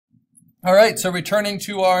All right, so returning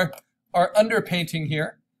to our underpainting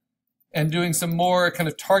here and doing some more kind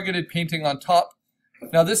of targeted painting on top.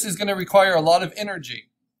 Now this is going to require a lot of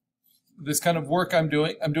energy. This kind of work I'm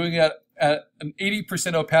doing it at an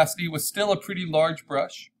 80% opacity with still a pretty large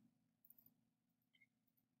brush.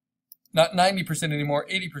 Not 90% anymore,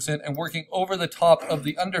 80%, and working over the top of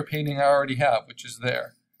the underpainting I already have, which is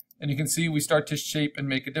there. And you can see we start to shape and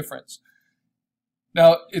make a difference.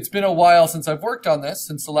 Now, it's been a while since I've worked on this,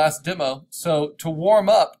 since the last demo, so to warm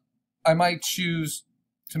up, I might choose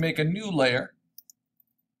to make a new layer,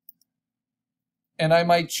 and I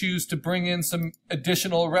might choose to bring in some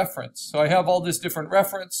additional reference. So I have all this different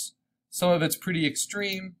reference. Some of it's pretty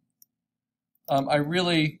extreme. I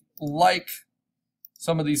really like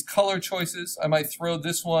some of these color choices. I might throw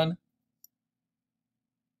this one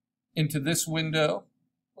into this window.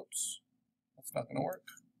 Oops, that's not going to work.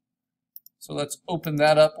 So let's open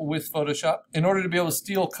that up with Photoshop. In order to be able to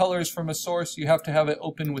steal colors from a source, you have to have it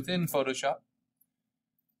open within Photoshop.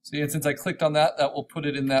 See, and since I clicked on that, that will put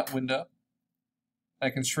it in that window. I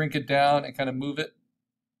can shrink it down and kind of move it.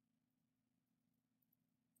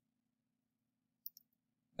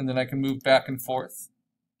 And then I can move back and forth.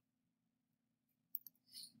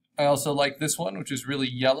 I also like this one, which is really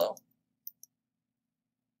yellow.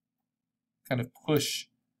 Kind of push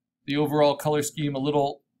the overall color scheme a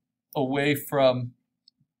little away from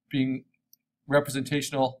being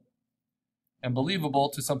representational and believable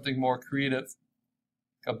to something more creative.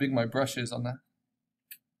 Look how big my brush is on that.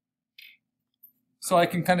 So I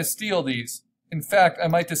can kind of steal these. In fact, I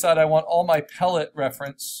might decide I want all my palette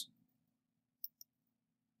reference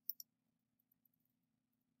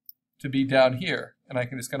to be down here, and I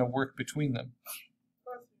can just kind of work between them.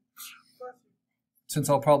 Since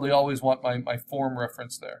I'll probably always want my form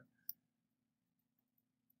reference there.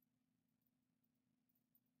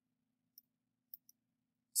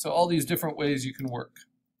 So all these different ways you can work.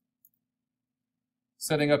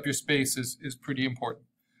 Setting up your space is pretty important.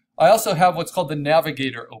 I also have what's called the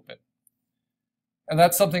Navigator open. And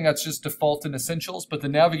that's something that's just default in Essentials, but the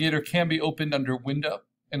Navigator can be opened under Window.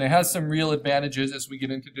 And it has some real advantages as we get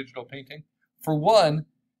into digital painting. For one,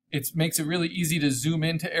 it makes it really easy to zoom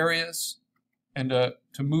into areas and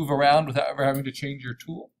to move around without ever having to change your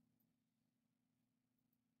tool.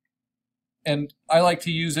 And I like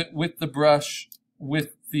to use it with the brush,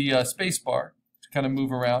 with the space bar to kind of move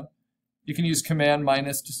around. You can use Command-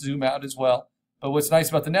 to zoom out as well. But what's nice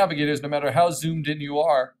about the Navigator is no matter how zoomed in you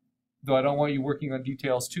are, though I don't want you working on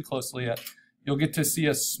details too closely yet, you'll get to see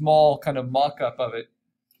a small kind of mock-up of it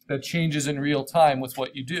that changes in real time with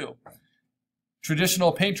what you do.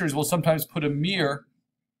 Traditional painters will sometimes put a mirror,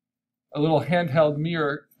 a little handheld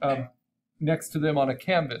mirror next to them on a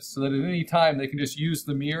canvas so that at any time they can just use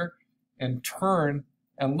the mirror and turn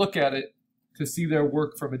and look at it to see their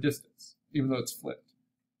work from a distance, even though it's flipped.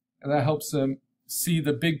 And that helps them see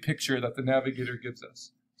the big picture that the Navigator gives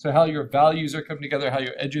us. So how your values are coming together, how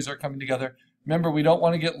your edges are coming together. Remember, we don't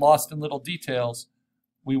want to get lost in little details.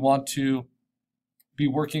 We want to be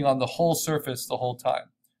working on the whole surface the whole time.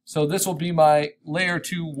 So this will be my layer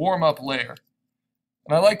 2 warm-up layer.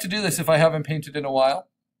 And I like to do this if I haven't painted in a while.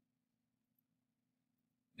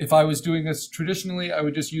 If I was doing this traditionally, I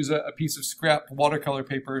would just use a piece of scrap watercolor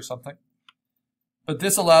paper or something. But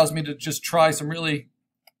this allows me to just try some really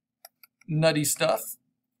nutty stuff.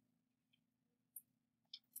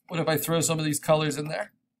 What if I throw some of these colors in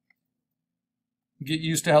there? Get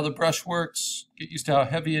used to how the brush works, get used to how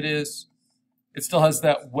heavy it is. It still has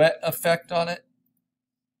that wet effect on it,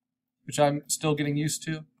 which I'm still getting used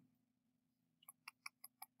to.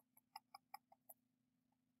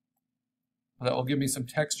 That will give me some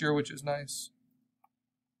texture, which is nice.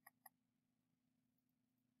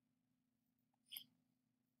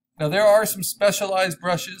 Now there are some specialized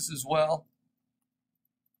brushes as well.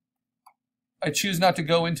 I choose not to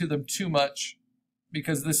go into them too much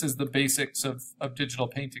because this is the basics of digital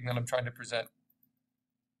painting that I'm trying to present.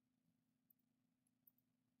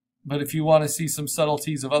 But if you want to see some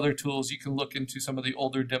subtleties of other tools, you can look into some of the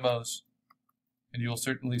older demos and you'll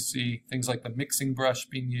certainly see things like the mixing brush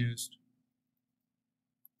being used.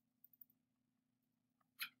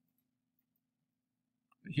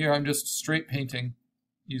 But here I'm just straight painting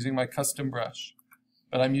using my custom brush,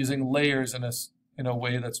 but I'm using layers in a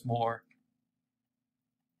way that's more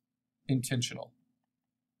intentional.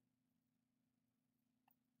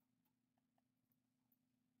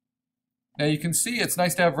 Now you can see it's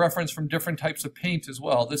nice to have reference from different types of paint as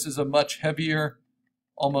well. This is a much heavier,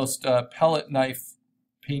 almost palette knife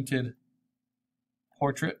painted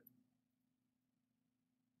portrait.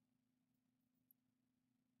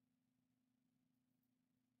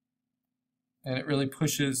 And it really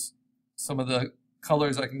pushes some of the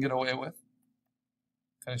colors I can get away with.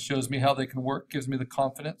 Kind of shows me how they can work, gives me the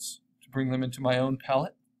confidence to bring them into my own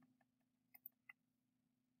palette.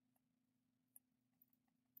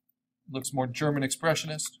 Looks more German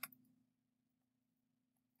expressionist.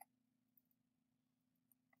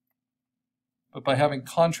 But by having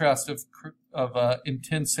contrast of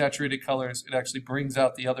intense saturated colors, it actually brings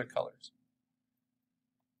out the other colors.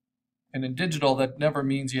 And in digital, that never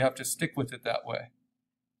means you have to stick with it that way.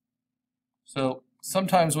 So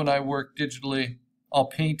sometimes when I work digitally, I'll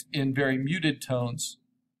paint in very muted tones.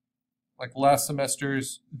 Like last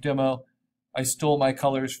semester's demo, I stole my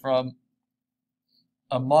colors from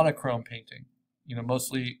a monochrome painting,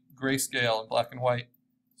 mostly grayscale and black and white,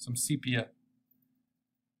 some sepia.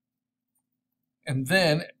 And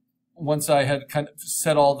then once I had kind of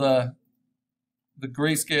set all the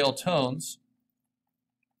grayscale tones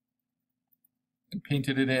and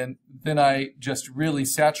painted it in, then I just really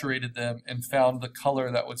saturated them and found the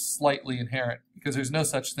color that was slightly inherent, because there's no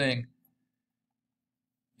such thing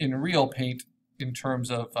in real paint in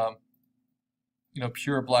terms of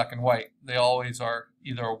pure black and white. They always are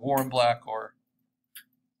either a warm black or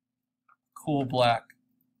cool black,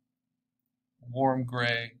 warm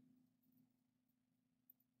gray,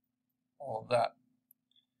 all of that.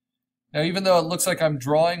 Now, even though it looks like I'm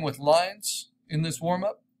drawing with lines in this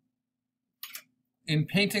warm-up, in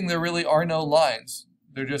painting there really are no lines.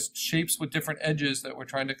 They're just shapes with different edges that we're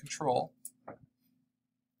trying to control.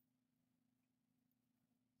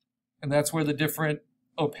 And that's where the different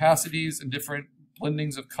opacities and different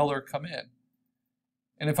blendings of color come in.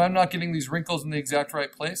 And if I'm not getting these wrinkles in the exact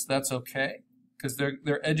right place, that's okay, because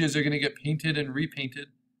their edges are going to get painted and repainted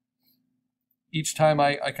each time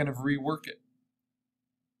I kind of rework it.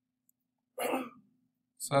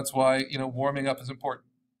 So that's why, warming up is important.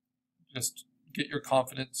 Just get your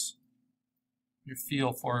confidence, your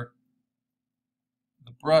feel for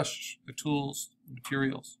the brush, the tools, the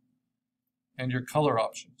materials, and your color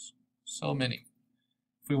options. So many.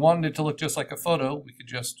 If we wanted it to look just like a photo, we could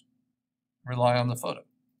just rely on the photo.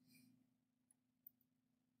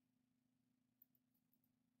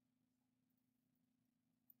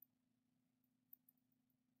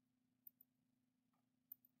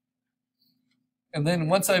 And then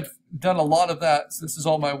once I've done a lot of that, so this is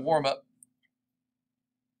all my warm-up,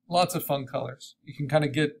 lots of fun colors. You can kind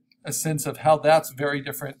of get a sense of how that's very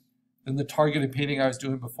different than the targeted painting I was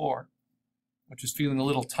doing before, which is feeling a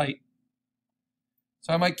little tight.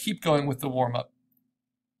 So I might keep going with the warm-up.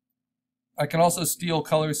 I can also steal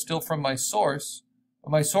colors still from my source,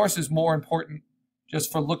 but my source is more important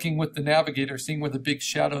just for looking with the navigator, seeing where the big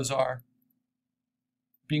shadows are,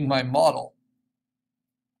 being my model.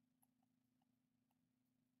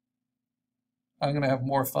 I'm going to have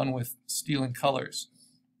more fun with stealing colors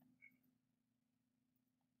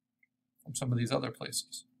from some of these other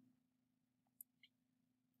places.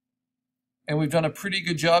 And we've done a pretty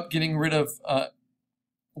good job getting rid of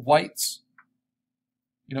whites,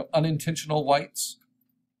 unintentional whites.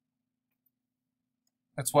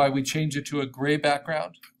 That's why we change it to a gray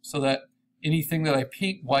background, so that anything that I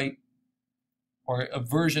paint white or a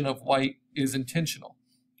version of white is intentional,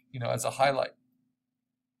 as a highlight.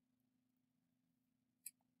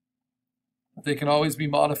 They can always be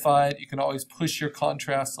modified. You can always push your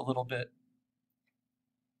contrast a little bit,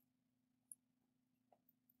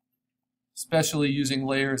 especially using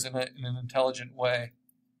layers in an intelligent way.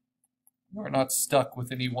 You're not stuck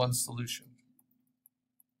with any one solution.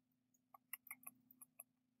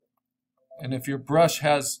 And if your brush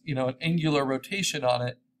has, an angular rotation on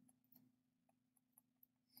it,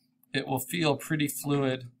 it will feel pretty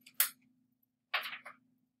fluid,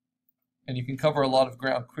 and you can cover a lot of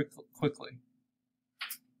ground quickly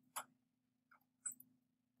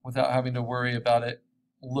without having to worry about it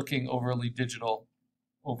looking overly digital,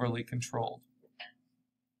 overly controlled.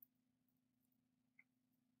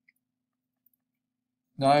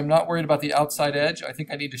 Now, I'm not worried about the outside edge. I think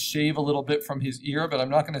I need to shave a little bit from his ear, but I'm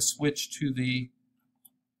not going to switch to the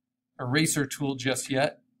eraser tool just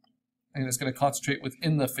yet. I'm just going to concentrate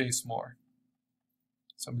within the face more.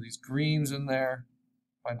 Some of these greens in there,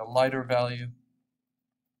 find a lighter value.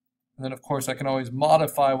 And then, of course, I can always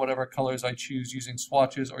modify whatever colors I choose using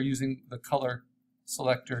swatches or using the color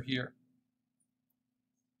selector here.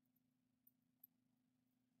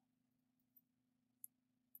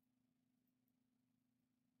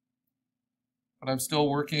 But I'm still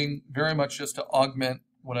working very much just to augment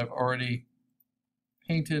what I've already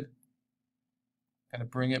painted, kind of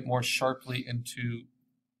bring it more sharply into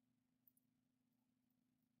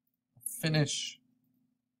finish.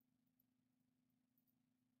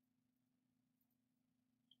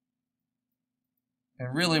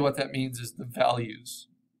 And really what that means is the values,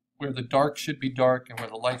 where the dark should be dark and where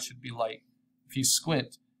the light should be light, if you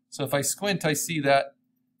squint. So if I squint, I see that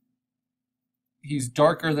he's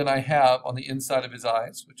darker than I have on the inside of his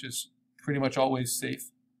eyes, which is pretty much always safe.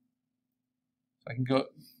 So I can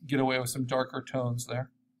get away with some darker tones there.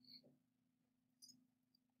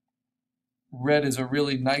 Red is a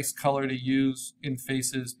really nice color to use in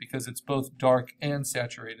faces because it's both dark and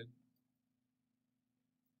saturated.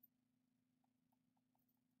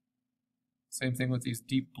 Same thing with these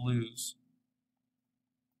deep blues.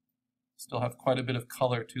 Still have quite a bit of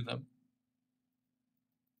color to them.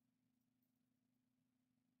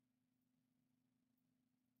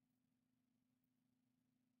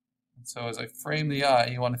 And so as I frame the eye,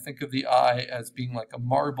 you want to think of the eye as being like a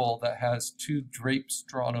marble that has two drapes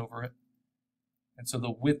drawn over it. And so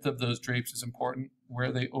the width of those drapes is important,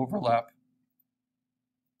 where they overlap.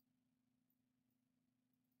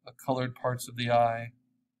 The colored parts of the eye,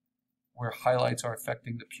 where highlights are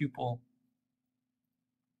affecting the pupil.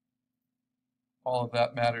 All of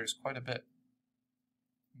that matters quite a bit.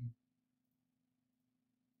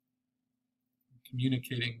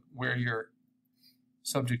 Communicating where your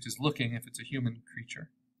subject is looking if it's a human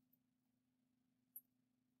creature.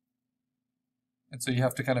 And so you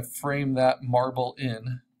have to kind of frame that marble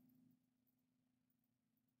in.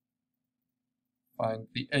 Find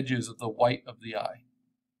the edges of the white of the eye.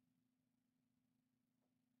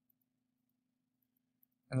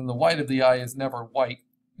 And then the white of the eye is never white.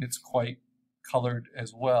 It's quite colored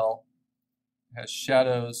as well. It has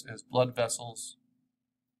shadows, it has blood vessels.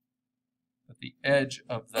 But the edge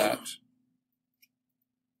of that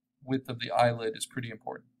width of the eyelid is pretty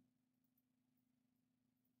important.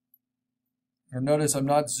 And notice I'm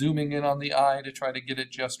not zooming in on the eye to try to get it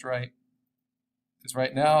just right, because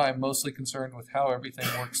right now I'm mostly concerned with how everything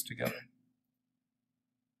works together.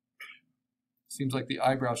 Seems like the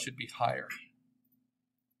eyebrow should be higher.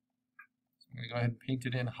 So I'm going to go ahead and paint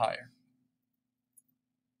it in higher.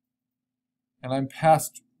 And I'm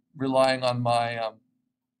past relying on my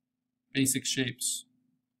basic shapes.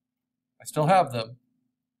 I still have them.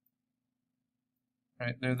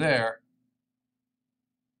 Right, they're there.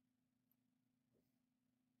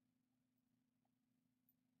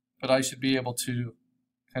 But I should be able to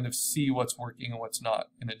kind of see what's working and what's not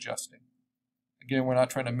in adjusting. Again, we're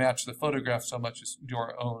not trying to match the photograph so much as do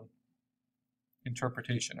our own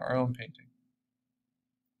interpretation, our own painting.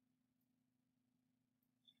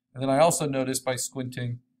 And then I also noticed by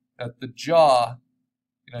squinting that the jaw,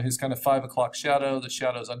 his kind of 5 o'clock shadow, the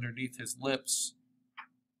shadows underneath his lips,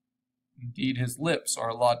 indeed his lips are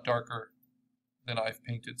a lot darker than I've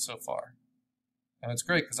painted so far. And it's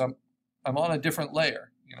great because I'm on a different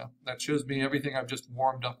layer. That shows me everything I've just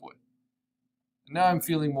warmed up with. And now I'm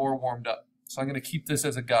feeling more warmed up. So I'm going to keep this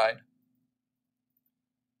as a guide.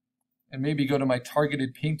 And maybe go to my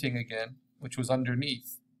targeted painting again, which was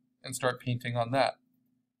underneath, and start painting on that.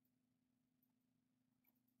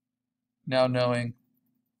 Now knowing,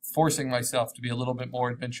 forcing myself to be a little bit more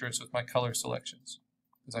adventurous with my color selections,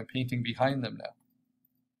 because I'm painting behind them now.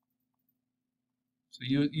 So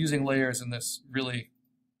using layers in this really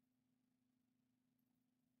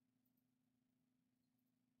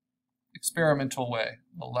experimental way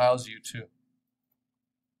allows you to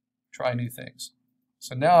try new things.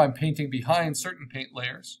 So now I'm painting behind certain paint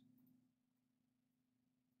layers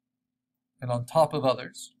and on top of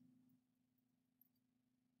others.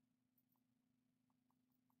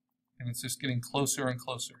 And it's just getting closer and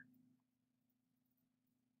closer.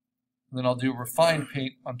 And then I'll do refined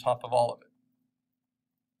paint on top of all of it.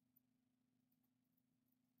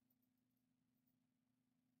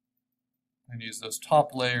 And use those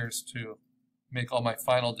top layers to make all my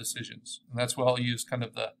final decisions. And that's where I'll use kind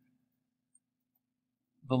of the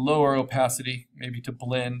lower opacity, maybe to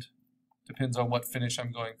blend. Depends on what finish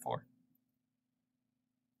I'm going for.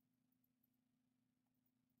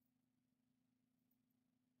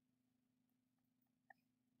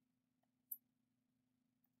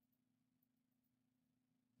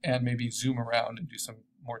 And maybe zoom around and do some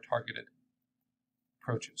more targeted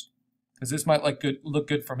approaches. Because this might look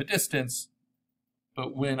good from a distance,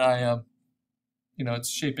 but when I it's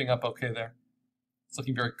shaping up okay there. It's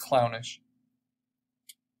looking very clownish,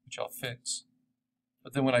 which I'll fix.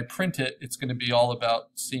 But then when I print it, it's going to be all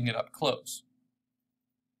about seeing it up close.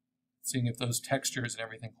 Seeing if those textures and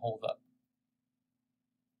everything hold up.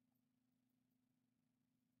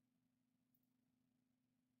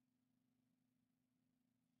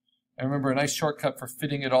 And remember, a nice shortcut for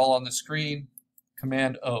fitting it all on the screen,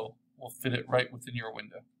 Command O will fit it right within your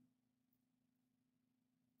window.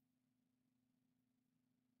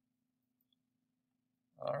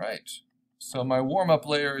 All right, So my warm-up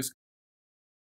layer is